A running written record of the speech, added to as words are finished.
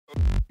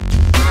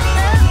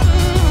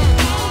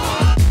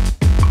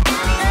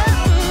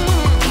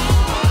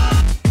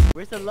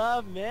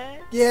love, man.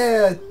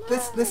 Yeah,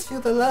 let's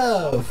feel the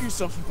love. Do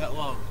something that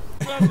love.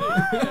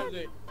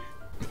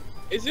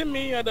 Is it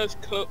me or does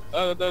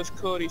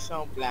Cody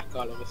sound black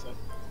all of a sudden?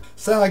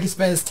 Sound like he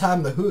spent his time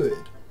in the hood.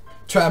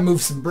 Try to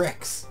move some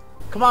bricks.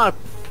 Come on,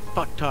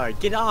 fucktard,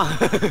 get on.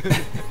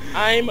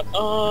 I'm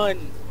on.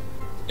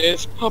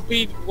 Is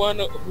Puppy one?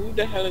 Who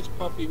the hell is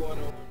Puppy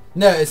 101?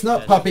 No, it's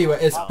not Puppy,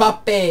 it's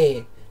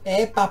Puppy.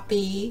 Hey,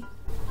 Puppy.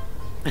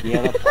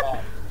 Yeah, that's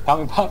right. Call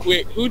me Puppy.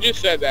 Wait, who just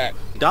said that?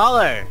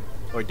 Dollar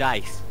or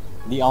dice.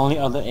 The only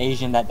other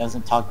Asian that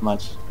doesn't talk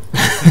much.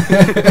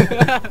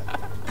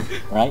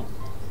 Right?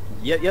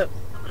 Yep.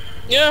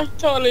 Yeah,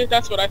 totally.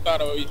 That's what I thought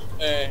of.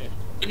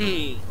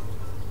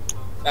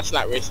 That's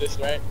not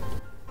racist, right?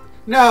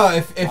 No,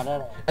 if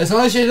as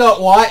long as you're not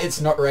white,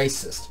 it's not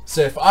racist.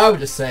 So if I were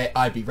to say it,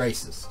 I'd be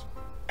racist.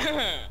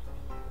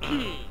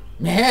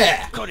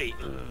 Yeah. Cody,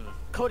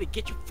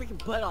 get your freaking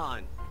butt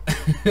on.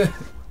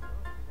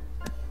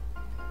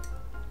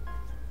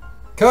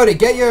 Cody,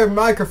 get your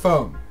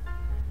microphone.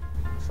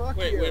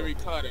 Wait, we're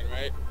recording,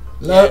 right?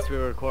 Yes,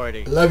 we're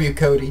recording. Love you,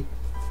 Cody.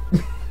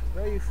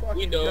 No, you fucking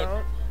We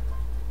don't.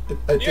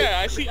 Yeah,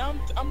 I see.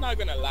 I'm not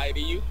gonna lie to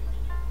you.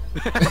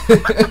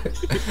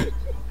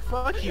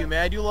 Fuck you,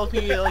 man. You love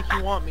me like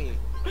you want me.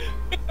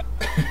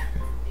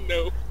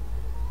 No.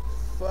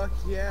 Fuck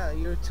yeah,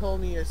 you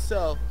told me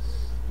yourself.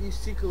 You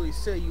secretly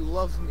say you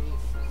love me,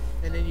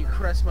 and then you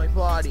caress my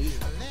body.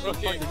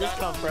 Okay. Where did this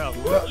come from?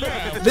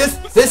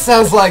 This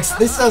sounds like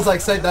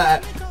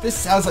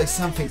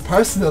something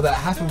personal that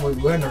happened when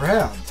we weren't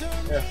around.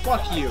 Yeah,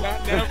 fuck you.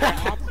 That never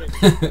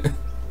happened.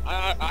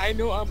 I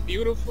know I'm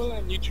beautiful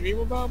and you dream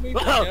about me.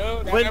 But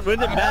no, that never when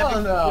did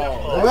happened.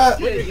 What?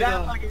 Wait,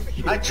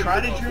 I try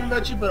to dream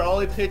about you, but all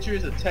I picture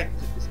is tech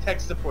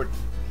support.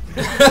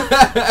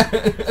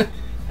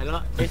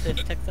 Hello, this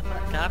is tech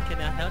support. Cop,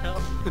 can I help? No,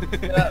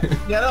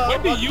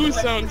 When do you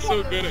sound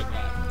so good at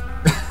that?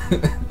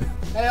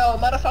 Hey, yo,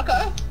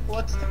 motherfucker!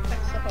 What's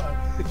tech support?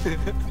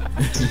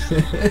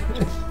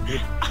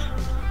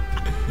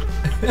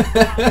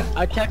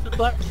 Our tech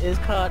support is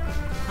called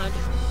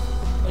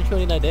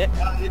 129 day.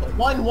 It's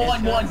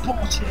 111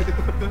 bullshit.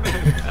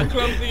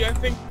 Clumsy, I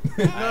think.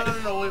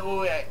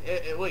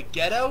 No, wait,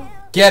 ghetto?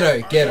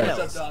 Ghetto.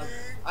 What's up, dog?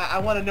 I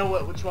want to know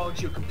what's wrong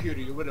with your computer.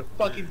 You're gonna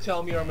fucking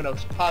tell me or I'm gonna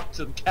pop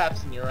some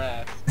caps in your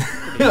ass.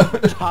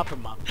 Chop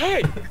him up.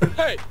 Hey,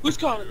 who's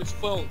calling this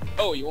phone?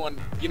 Oh, you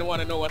don't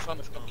want to know what's on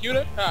this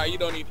computer? You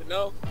don't need to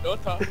know.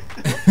 Don't talk.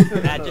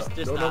 Matt, just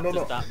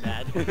stop,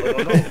 Matt.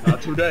 No,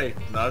 not today.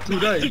 Not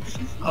today.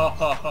 Ha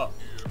ha ha.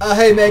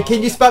 Hey man,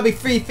 can you spot me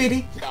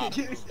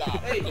 350?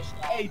 Stop.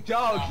 Hey,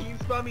 dog, can you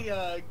spell me,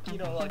 like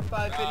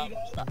 550?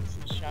 Stop.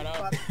 Shut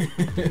up.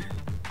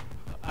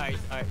 Alright.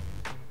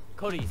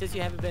 Cody, since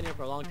you haven't been here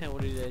for a long time,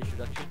 want to do the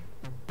introduction?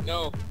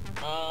 No.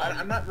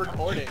 I'm not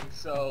recording,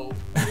 so...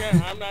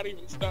 Yeah, I'm not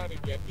even started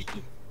yet.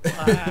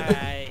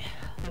 Alright.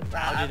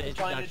 I'll do the introduction.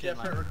 Find a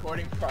different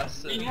recording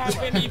process. We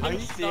haven't even Are you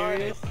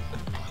started. serious?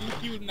 Did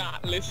you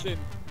not listen?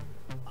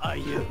 Are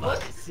you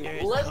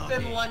serious?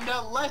 Listen,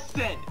 Linda,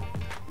 listen!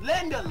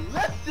 Linda,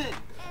 listen!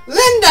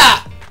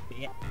 Linda!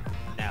 Yeah.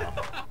 No.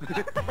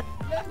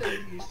 Linda,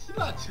 you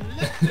slut,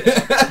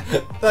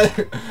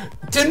 listen!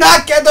 Do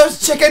not get those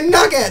chicken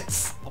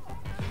nuggets!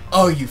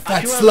 Oh, you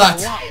fat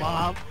slut!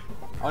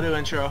 I'll do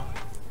intro.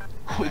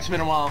 It's been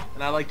a while,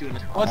 and I like doing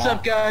it. What's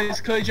up, guys?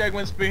 Cody Jack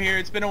Winsper here.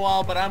 It's been a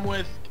while, but I'm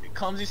with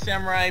Clumsy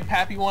Samurai,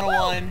 Pappy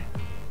 101,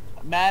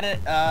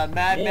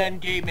 Madman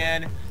Gay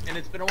Man, and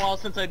it's been a while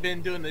since I've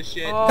been doing this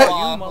shit.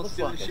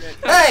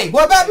 Hey,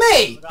 what about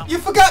me? You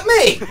forgot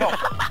me!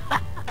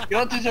 You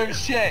don't deserve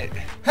shit.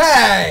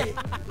 Hey!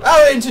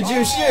 I'll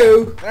introduce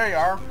you! There you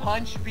are.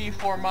 Punch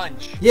before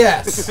munch.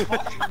 Yes.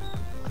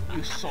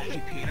 You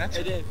salty peanut.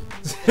 It is.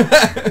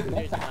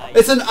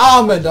 It's an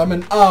almond, I'm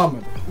an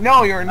almond.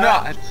 No, you're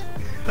not.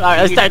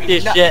 Alright, let's start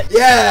this shit.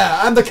 Yeah,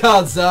 I'm the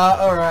card czar.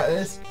 Alright,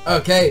 this.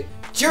 Okay,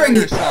 during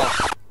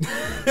yourself.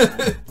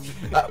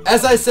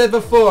 as I said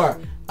before,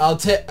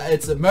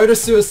 it's a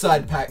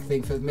murder-suicide pact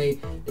thing for me.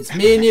 It's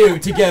me and you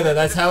together,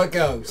 that's how it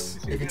goes.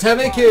 If you tell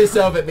me to kill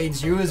yourself, it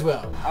means you as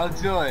well. I'll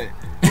do it.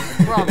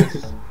 I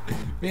promise.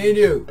 Me and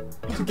you,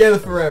 together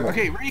forever.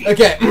 Okay, read.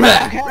 Okay,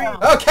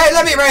 okay,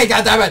 let me read,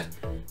 goddammit!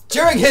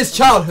 During his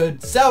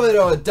childhood,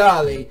 Salvador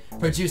Dali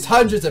produced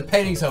hundreds of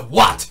paintings of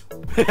what?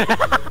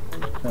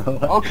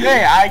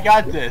 Okay, I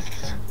got this.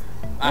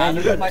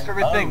 This is my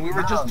favorite thing. We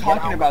were just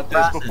talking about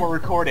this before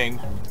recording.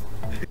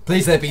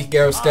 Please let me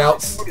Girl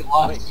Scouts.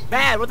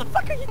 Man, what the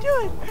fuck are you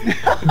doing?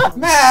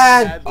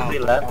 Man!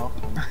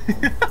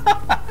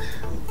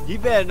 You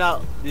better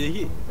not.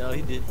 He didn't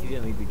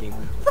leave the game.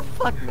 What the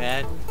fuck,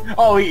 man?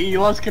 Oh, he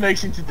lost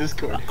connection to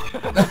Discord.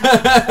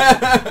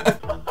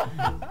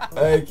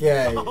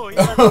 Okay. Oh, he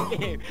left the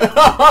game.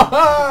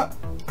 I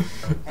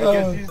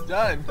guess he's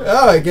done.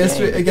 Oh, I guess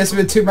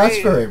we're too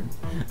much for him.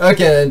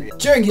 Okay then.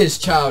 During his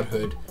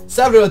childhood,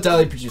 Salvador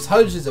Dali produced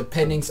hundreds of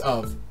paintings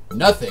of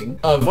nothing.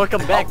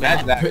 Welcome back,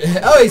 man.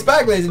 Oh, he's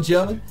back, ladies and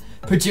gentlemen.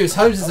 Produced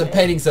hundreds of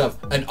paintings of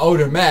an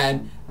older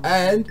man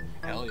and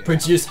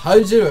produced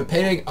hundreds of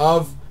paintings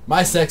of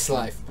my sex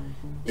life.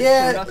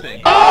 Yeah.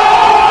 Nothing.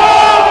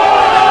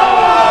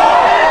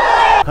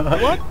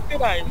 What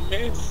did I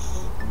miss?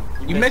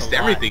 You missed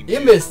everything. You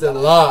missed a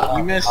lot.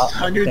 You missed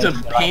hundreds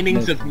of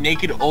paintings of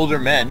naked older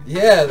men.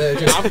 Yeah, they're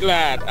just... I'm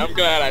glad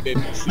I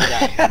didn't see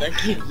that.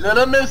 Thank you.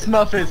 Little Miss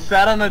Muffet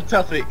sat on a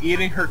tuffet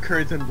eating her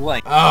curds and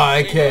blank. Oh,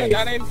 Wait, okay.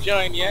 I didn't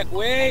join yet.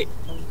 Wait.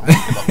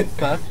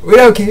 We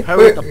don't care.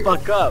 Hurry the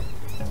fuck up,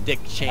 dick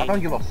I chain.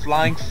 don't give a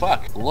flying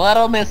fuck.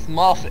 Little Miss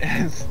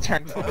Muffet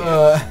turned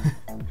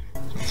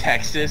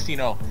Texas, you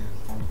know.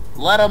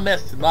 Little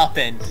Miss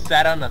Muffin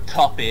sat on a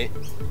tuffet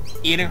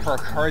eating her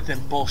curds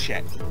and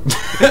bullshit.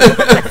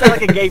 That sounds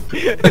like a gay.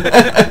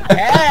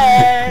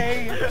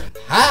 Hey!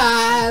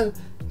 Hi!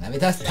 Let me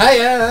just tell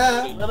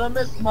ya! Little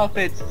Miss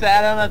Muffet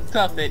sat on a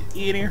tuffet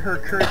eating her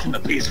curds in the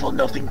peaceful,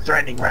 nothing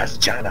threatening grass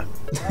of China.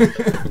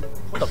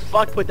 What the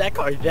fuck? Put that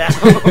card down.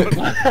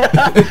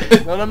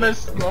 Little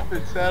Miss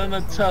Muffet sat on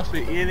a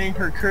tuffet eating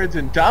her curds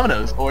in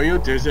Domino's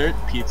Oreo dessert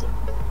pizza.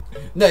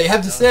 No, you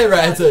have to say it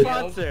right. It's a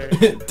Sponsor.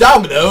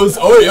 Domino's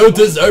Oreo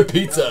dessert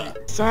pizza.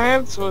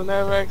 Science will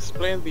never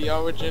explain the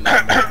origin of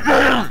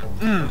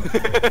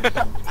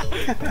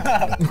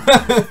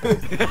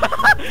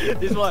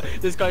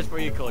This card's for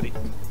you, Cody.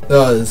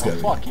 Oh, this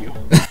is Fuck you.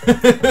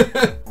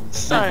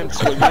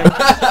 science will never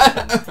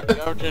explain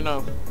the origin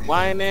of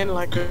whining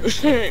like a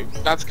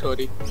That's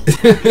Cody.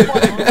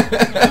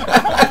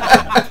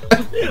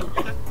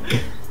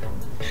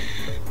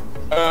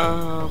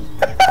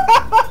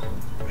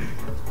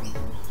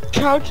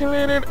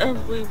 Calculated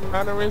every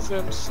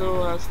mannerism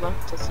so as not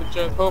to suggest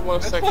That's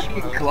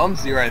homosexuality. fucking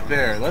clumsy right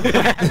there. That's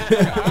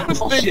I was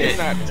thinking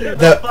that too.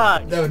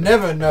 They'll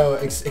never know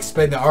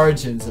explain the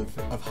origins of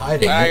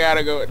hiding. I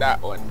gotta go with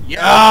that one.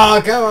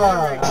 Oh, come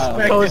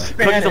on! Cody's a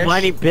Spanish.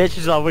 whiny bitch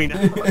is all we know.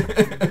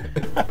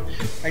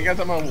 I guess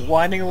I'm a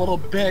whining little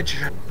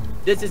bitch.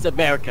 This is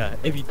America.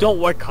 If you don't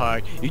work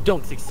hard, you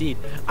don't succeed.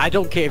 I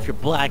don't care if you're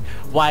black,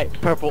 white,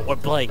 purple, or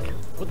blank.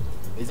 What?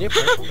 Is it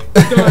purple?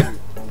 Done.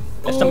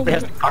 If somebody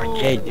has the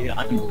arcade, dude,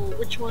 I'm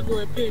Which one do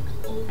I pick?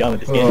 done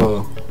with this game.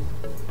 Oh.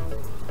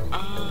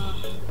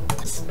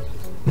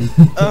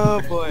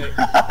 Oh boy.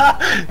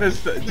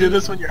 Do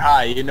this when you're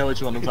high. You know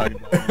which one I'm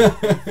talking about.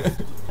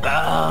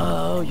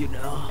 Oh, you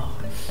know.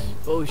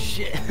 Oh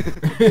shit.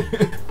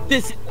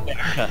 This is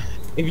America.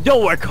 If you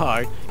don't work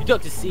hard, you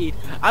don't succeed.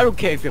 I don't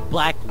care if you're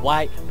black,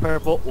 white,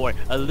 purple, or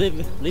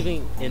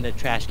living in a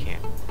trash can.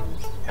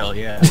 Hell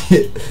yeah.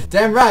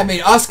 Damn right. I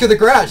mean, Oscar the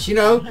Grouch. You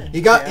know,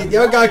 you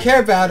don't gotta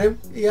care about him.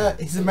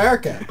 He's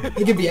America.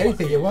 He can be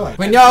anything you want.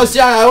 When I was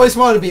young, I always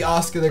wanted to be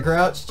Oscar the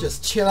Grouch.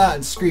 Just chill out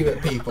and scream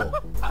at people.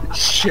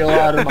 Chill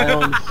out of my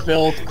own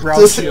filth,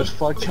 grouchy as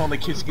fuck, telling the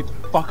kids to get the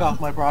fuck off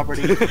my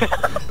property.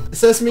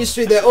 Sesame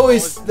Street. They're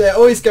always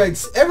going.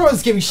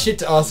 Everyone's giving shit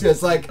to Oscar.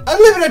 It's like, I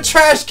live in a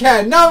trash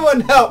can. No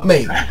one help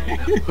me.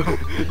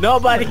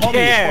 Nobody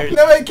cares.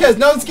 Nobody cares.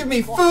 No one's giving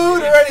me food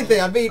or anything.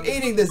 I've been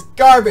eating this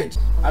garbage.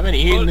 I've been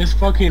eating this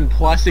fucking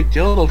plastic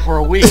dildo for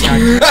a week.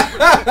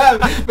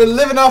 I've been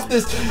living off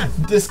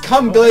this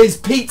cum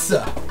glazed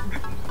pizza.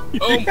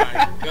 Oh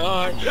my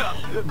god.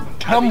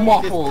 Cum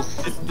waffles.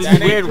 This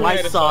weird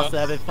white sauce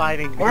that I've been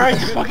fighting. Alright,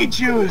 you fucking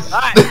choose.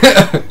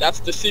 That's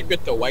the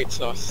secret to white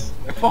sauce.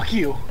 Fuck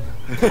you.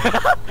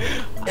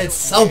 It's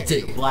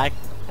salty. Black,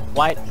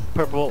 white,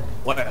 purple,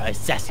 or a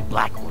sassy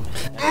black woman.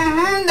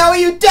 No,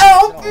 you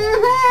don't.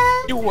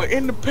 You an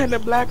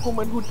independent black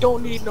woman who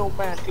don't need no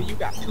man cause you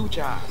got 2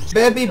 jobs.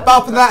 Better be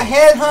bopping that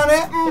head,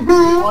 honey.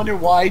 You wonder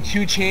why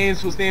 2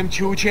 Chainz was named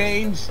 2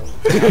 Chainz?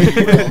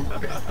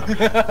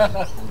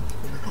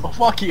 Oh,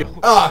 fuck you.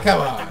 Oh,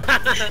 come on.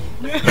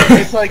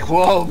 It's like,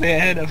 whoa,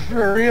 man, a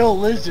for real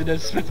lizard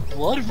that spits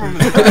blood from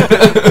his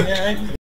mouth, man.